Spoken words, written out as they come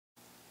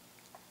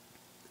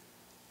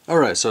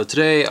Alright, so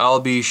today I'll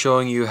be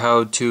showing you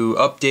how to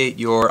update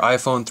your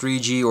iPhone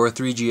 3G or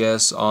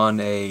 3GS on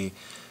a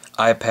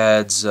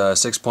iPad's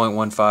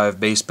 6.15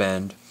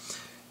 baseband.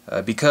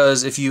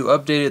 Because if you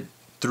update it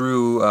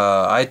through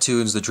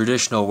iTunes the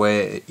traditional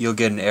way, you'll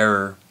get an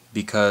error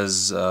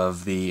because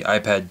of the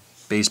iPad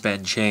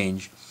baseband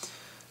change.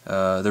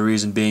 The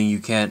reason being you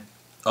can't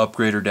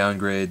upgrade or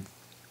downgrade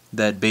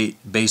that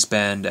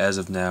baseband as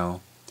of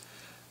now.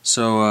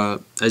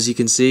 So as you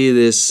can see,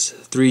 this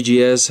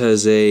 3GS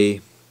has a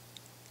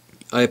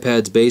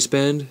iPad's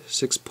baseband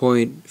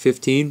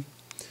 6.15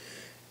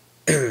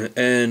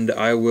 and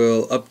I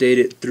will update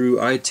it through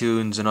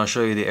iTunes and I'll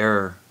show you the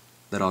error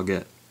that I'll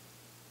get.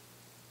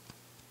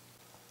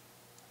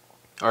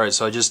 Alright,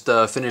 so I just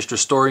finished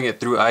restoring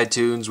it through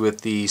iTunes with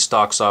the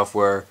stock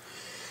software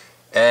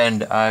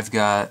and I've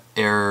got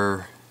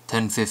error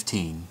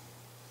 1015,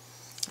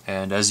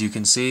 and as you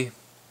can see,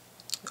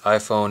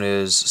 iPhone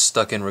is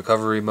stuck in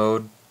recovery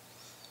mode.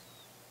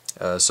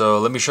 So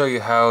let me show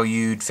you how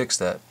you'd fix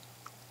that.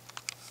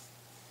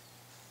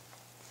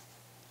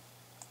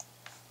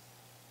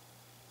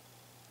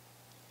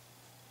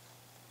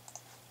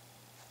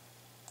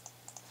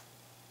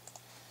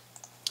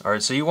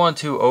 Alright, so you want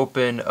to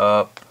open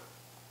up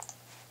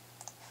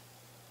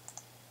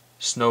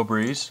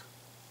Snowbreeze.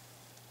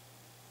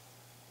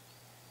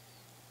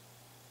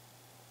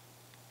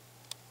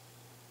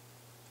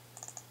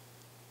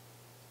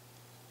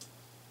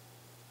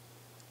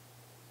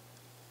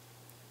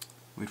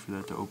 Wait for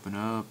that to open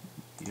up.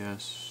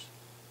 Yes.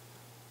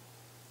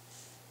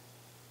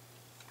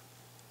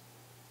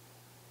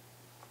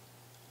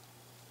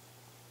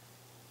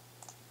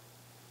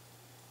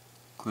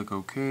 Click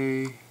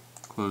OK.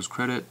 Close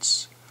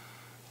credits.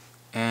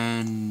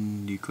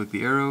 And you click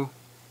the arrow.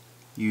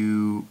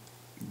 You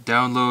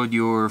download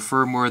your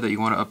firmware that you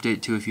want to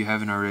update to if you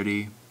haven't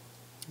already.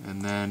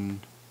 And then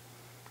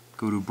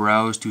go to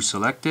Browse to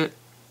select it.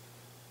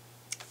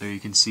 There you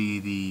can see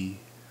the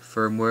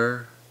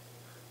firmware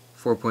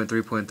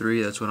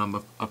 4.3.3, that's what I'm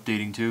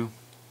updating to.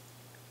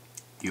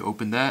 You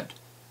open that,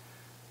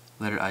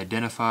 let it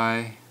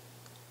identify,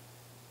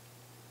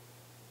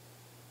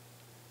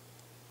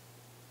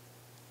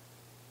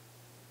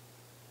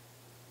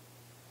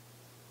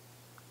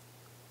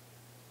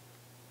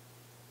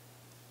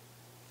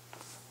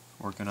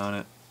 working on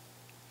it.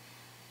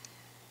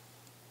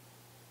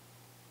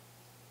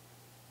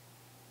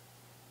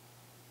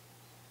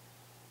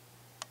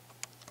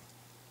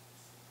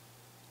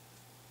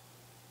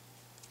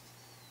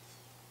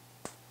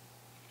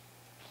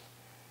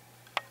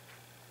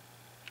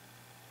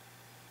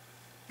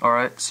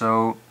 Alright,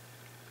 so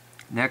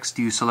next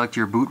you select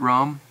your boot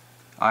ROM.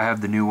 I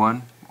have the new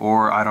one,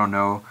 or I don't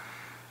know.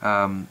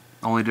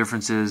 Only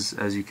difference is,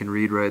 as you can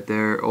read right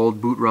there, old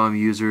boot ROM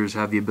users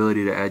have the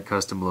ability to add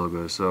custom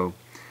logos. So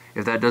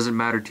if that doesn't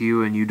matter to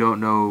you and you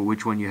don't know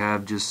which one you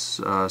have, just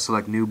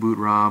select new boot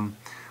ROM,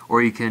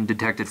 or you can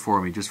detect it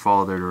for me, just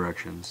follow their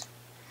directions.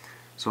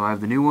 So I have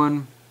the new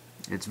one,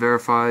 it's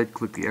verified,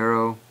 click the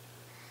arrow,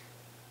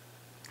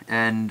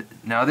 and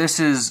now this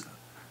is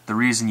the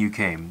reason you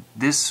came.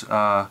 This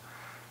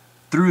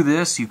through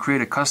this you create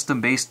a custom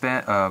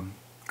baseband,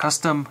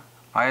 custom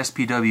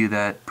ISPW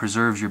that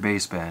preserves your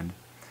baseband.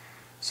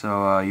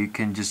 So you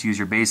can just use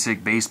your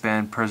basic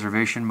baseband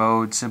preservation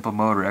mode, simple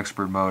mode, or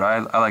expert mode. I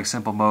like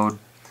simple mode.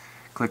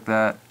 Click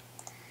that,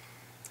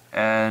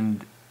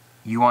 and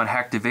you want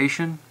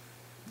hacktivation.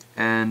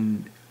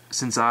 And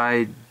since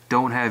I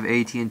don't have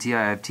AT&T,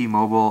 I have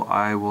T-Mobile,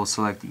 I will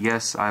select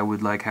yes, I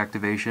would like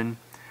hacktivation.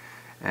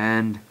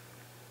 And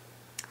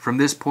from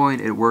this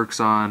point it works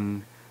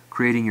on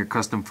creating your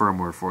custom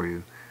firmware for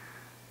you.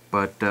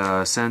 But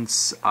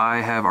since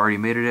I have already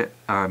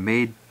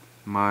made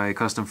my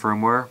custom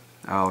firmware,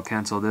 I'll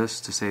cancel this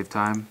to save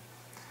time.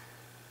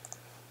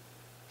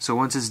 So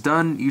once it's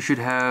done, you should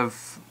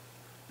have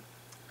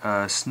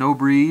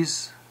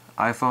Snowbreeze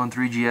iPhone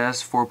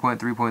 3GS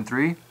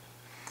 4.3.3,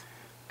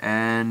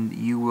 and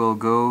you will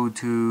go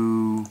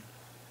to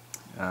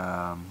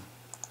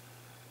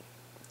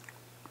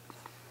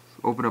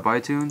open up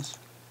iTunes.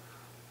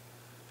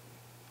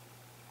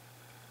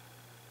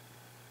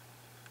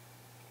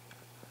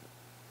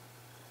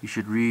 You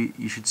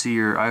should see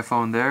your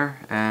iPhone there,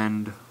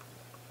 and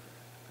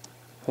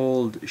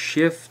hold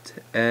Shift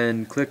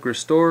and click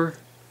Restore.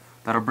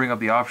 That'll bring up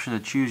the option to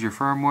choose your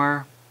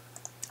firmware.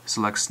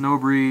 Select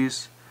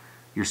Snowbreeze,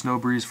 your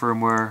Snowbreeze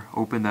firmware,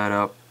 open that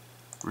up,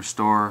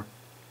 restore,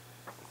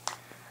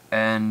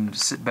 and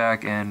sit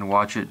back and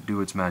watch it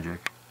do its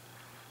magic.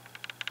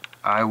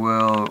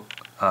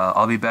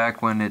 I'll be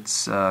back when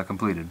it's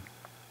completed.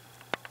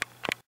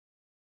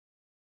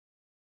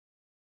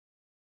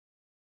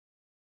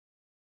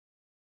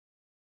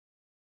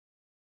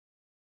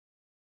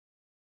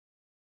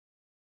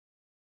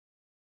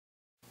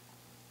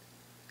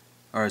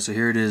 Alright, so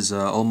here it is,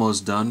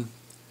 almost done.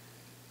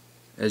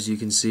 As you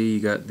can see,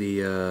 you got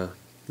the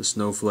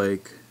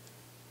snowflake.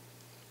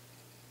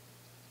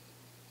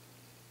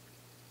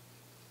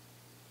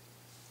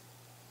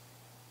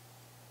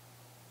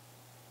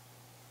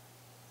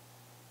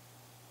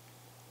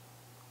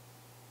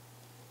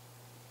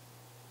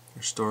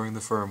 They're storing the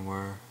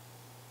firmware.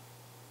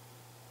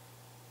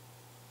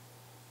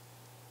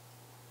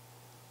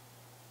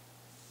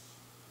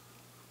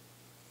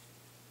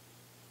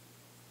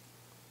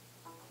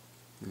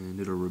 And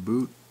it'll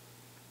reboot.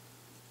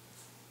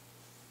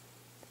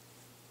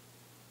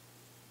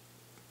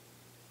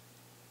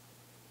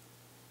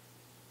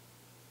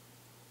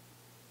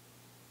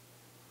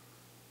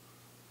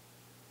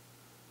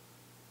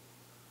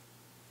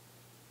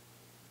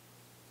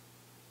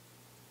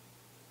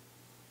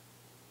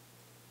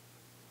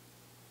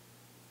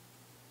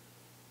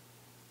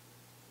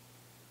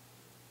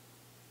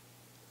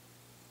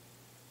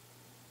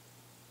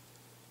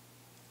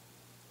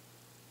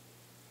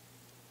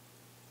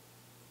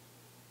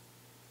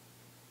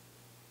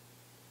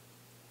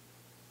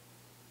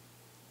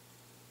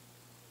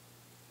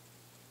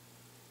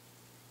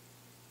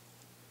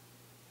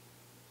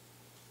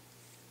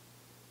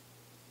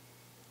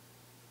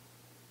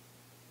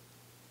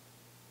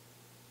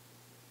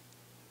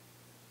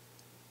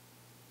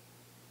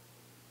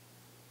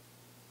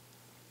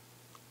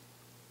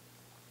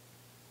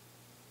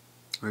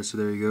 Alright, so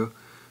there you go.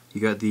 You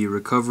got the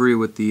recovery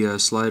with the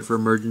slide for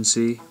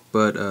emergency,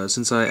 but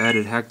since I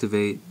added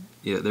Hacktivate,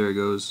 yeah, there it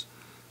goes,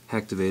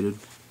 Hacktivated.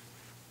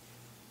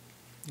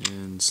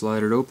 And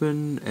slide it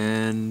open,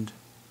 and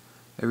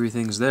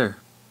everything's there.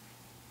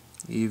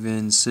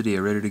 Even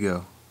Cydia ready to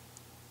go.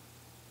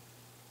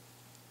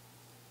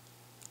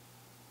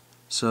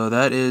 So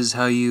that is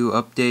how you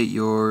update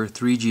your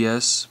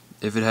 3GS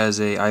if it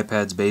has a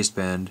iPad's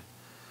baseband.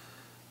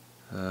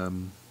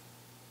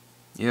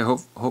 Yeah,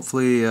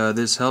 hopefully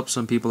this helps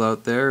some people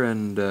out there,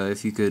 and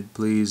if you could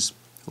please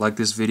like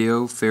this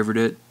video, favorite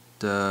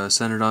it,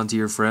 send it on to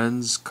your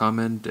friends,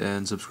 comment,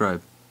 and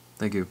subscribe.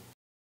 Thank you.